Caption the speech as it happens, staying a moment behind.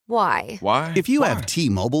Why? Why? If you have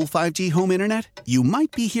T-Mobile 5G home internet, you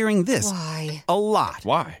might be hearing this Why? a lot.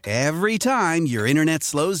 Why? Every time your internet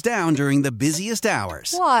slows down during the busiest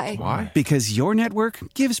hours. Why? Why? Because your network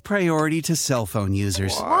gives priority to cell phone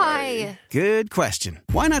users. Why? Good question.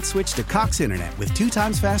 Why not switch to Cox Internet with 2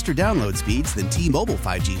 times faster download speeds than T-Mobile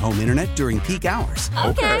 5G home internet during peak hours?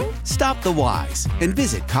 Okay. Stop the whys and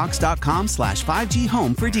visit cox.com/5G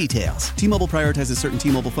home for details. T-Mobile prioritizes certain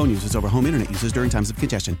T-Mobile phone users over home internet users during times of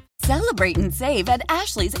congestion. Celebrate and save at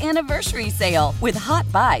Ashley's Anniversary Sale. With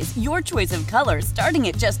Hot Buys, your choice of colors starting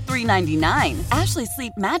at just $3.99. Ashley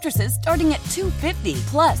Sleep mattresses starting at $2.50.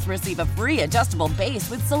 Plus, receive a free adjustable base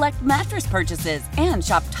with select mattress purchases. And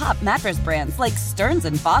shop top mattress brands like Stearns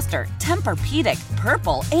 & Foster, Tempur-Pedic,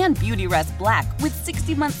 Purple, and Beautyrest Black with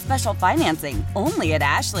 60-month special financing. Only at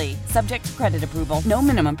Ashley. Subject to credit approval. No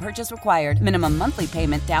minimum purchase required. Minimum monthly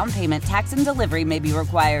payment, down payment, tax, and delivery may be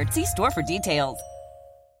required. See store for details.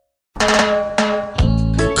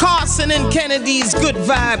 Carson and Kennedy's Good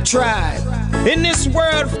Vibe Tribe. In this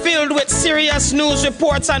world filled with serious news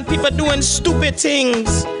reports and people doing stupid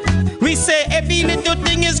things, we say every little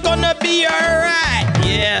thing is gonna be alright.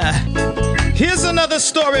 Yeah. Here's another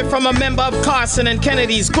story from a member of Carson and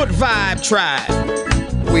Kennedy's Good Vibe Tribe.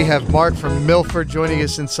 We have Mark from Milford joining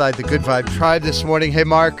us inside the Good Vibe Tribe this morning. Hey,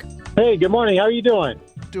 Mark. Hey, good morning. How are you doing?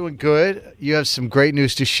 Doing good. You have some great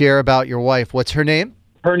news to share about your wife. What's her name?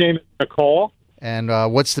 Her name is Nicole. And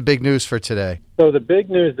what's the big news for today? So the big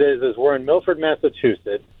news is we're in Milford,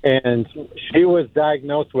 Massachusetts, and she was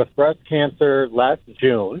diagnosed with breast cancer last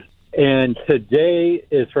June, and today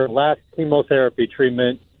is her last chemotherapy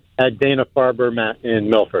treatment at Dana Farber in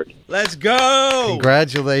Milford. Let's go!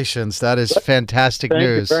 Congratulations. That is fantastic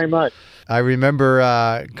news. Thank you very much. I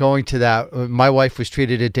remember going to that. My wife was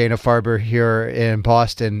treated at Dana Farber here in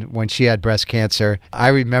Boston when she had breast cancer. I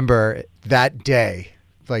remember that day.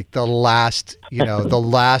 Like the last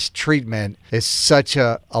treatment is such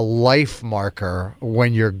a life marker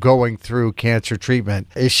when you're going through cancer treatment.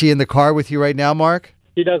 Is she in the car with you right now, Mark?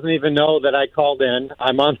 She doesn't even know that I called in.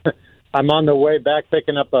 I'm on the way back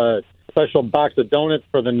picking up a special box of donuts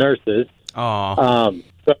for the nurses. Aww.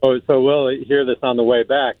 So we'll hear this on the way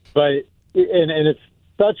back. But and it's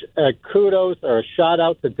such a kudos or a shout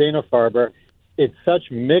out to Dana Farber. It's such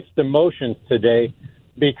mixed emotions today,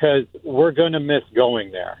 because we're going to miss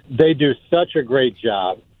going there. They do such a great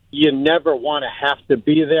job. You never want to have to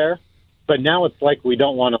be there, but now it's like we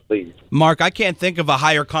don't want to leave. Mark, I can't think of a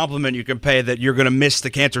higher compliment you can pay that you're going to miss the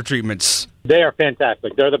cancer treatments. They are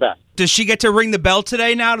fantastic. They're the best. Does she get to ring the bell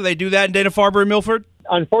today now? Do they do that in Dana Farber in Milford?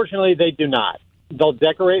 Unfortunately, they do not. They'll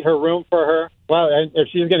decorate her room for her. Well, and if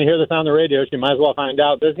she's going to hear this on the radio, she might as well find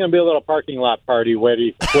out. There's going to be a little parking lot party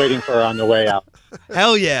waiting for her on the way out.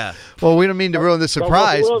 Hell yeah. Well, we don't mean to ruin the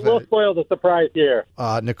surprise. We'll spoil the surprise here.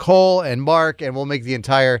 Nicole and Mark, and we'll make the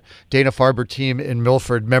entire Dana Farber team in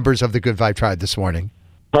Milford members of the Good Vibe Tribe this morning.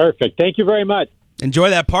 Perfect. Thank you very much. Enjoy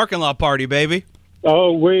that parking lot party, baby.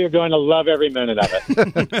 Oh, we are going to love every minute of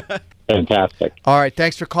it. Fantastic. All right.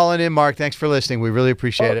 Thanks for calling in, Mark. Thanks for listening. We really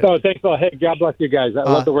appreciate it. Oh, thanks a lot. Hey, God bless you guys. I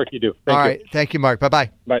love the work you do. Thank all you. right. Thank you, Mark.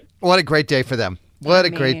 Bye-bye. Bye. What a great day for them. What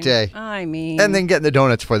a great day. And then getting the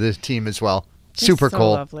donuts for this team as well. Super so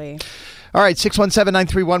cool. Lovely. All right,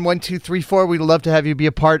 617-931-1234. We'd love to have you be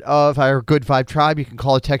a part of our Good Vibe Tribe. You can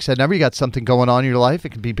call or text that number. You got something going on in your life. It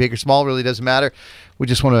can be big or small. Really doesn't matter.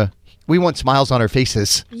 We want smiles on our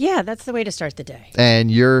faces. Yeah, that's the way to start the day. And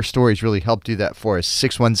your stories really help do that for us.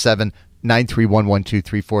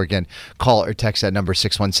 617-931-1234. Again, call or text that number,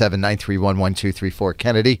 617-931-1234.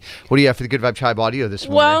 Kennedy, what do you have for the Good Vibe Tribe audio this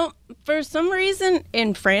morning? Well, for some reason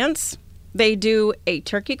in France, they do a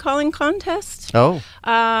turkey calling contest. Oh.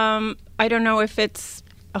 I don't know if it's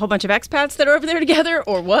a whole bunch of expats that are over there together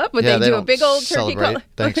or what, but they do a big old turkey call.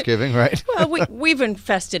 Thanksgiving, right? Well, we've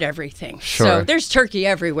infested everything. Sure. So there's turkey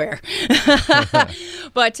everywhere.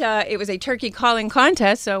 But it was a turkey calling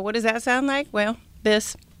contest. So what does that sound like? Well,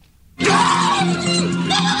 this.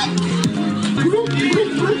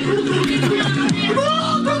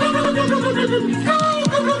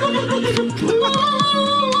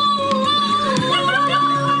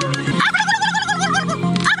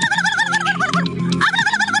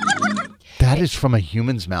 That is from a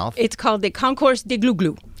human's mouth? It's called the Concours de Glou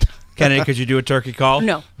Glou. Kennedy, could you do a turkey call?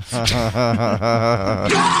 No.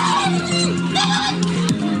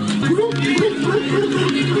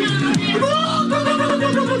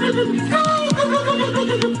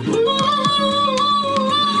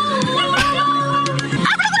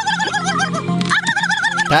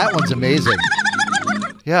 That one's amazing.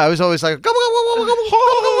 Yeah, I was always like, no,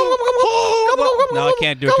 I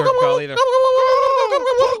can't do a turkey call either.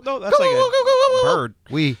 No, that's like a bird.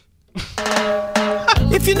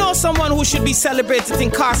 If you know someone who should be celebrated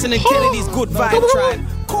in Carson and Kennedy's Good Vibe Tribe,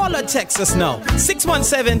 call or text us now.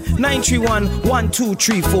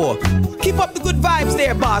 617-931-1234. Keep up the good vibes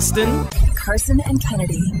there, Boston. Carson and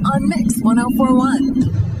Kennedy on Mix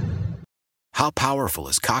 1041. How powerful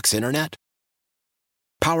is Cox Internet?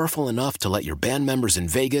 Powerful enough to let your band members in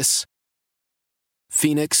Vegas,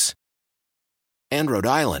 Phoenix, and Rhode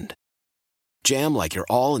Island jam like you're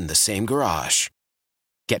all in the same garage.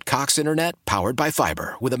 Get Cox Internet powered by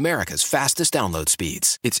fiber with America's fastest download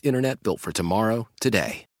speeds. It's internet built for tomorrow,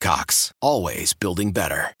 today. Cox, always building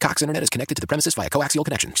better. Cox Internet is connected to the premises via coaxial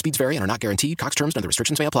connection. Speeds vary and are not guaranteed. Cox terms and other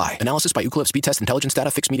restrictions may apply. Analysis by Ookla Speed Test Intelligence Data.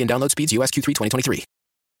 Fixed median download speeds. US Q3 2023.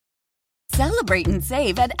 Celebrate and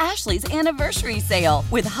save at Ashley's Anniversary Sale.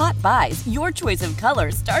 With Hot Buys, your choice of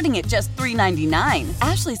colors starting at just $3.99.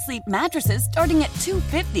 Ashley Sleep mattresses starting at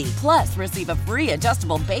 $2.50. Plus, receive a free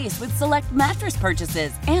adjustable base with select mattress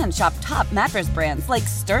purchases. And shop top mattress brands like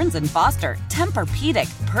Stearns & Foster,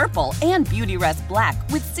 Tempur-Pedic, Purple, and Beautyrest Black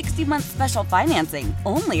with 60-month special financing.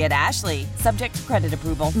 Only at Ashley. Subject to credit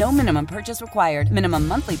approval. No minimum purchase required. Minimum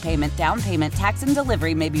monthly payment, down payment, tax, and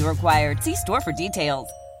delivery may be required. See store for details.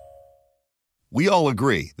 We all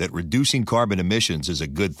agree that reducing carbon emissions is a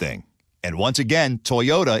good thing. And once again,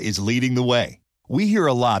 Toyota is leading the way. We hear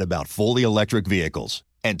a lot about fully electric vehicles,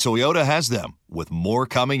 and Toyota has them, with more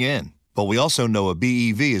coming in. But we also know a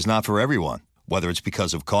BEV is not for everyone, whether it's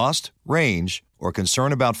because of cost, range, or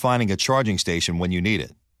concern about finding a charging station when you need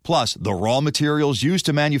it. Plus, the raw materials used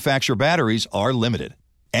to manufacture batteries are limited.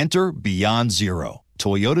 Enter Beyond Zero,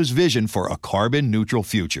 Toyota's vision for a carbon-neutral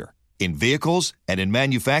future. In vehicles and in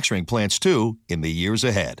manufacturing plants, too, in the years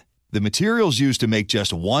ahead. The materials used to make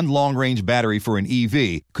just one long-range battery for an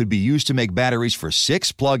EV could be used to make batteries for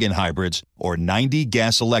 6 plug-in hybrids or 90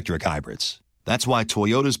 gas-electric hybrids. That's why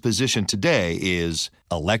Toyota's position today is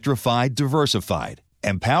electrified, diversified,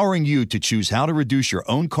 empowering you to choose how to reduce your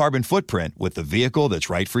own carbon footprint with the vehicle that's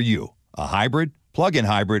right for you, a hybrid, plug-in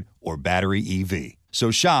hybrid, or battery EV. So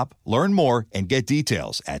shop, learn more, and get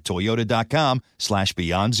details at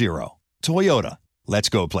toyota.com/beyond zero. Toyota, let's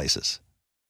go places.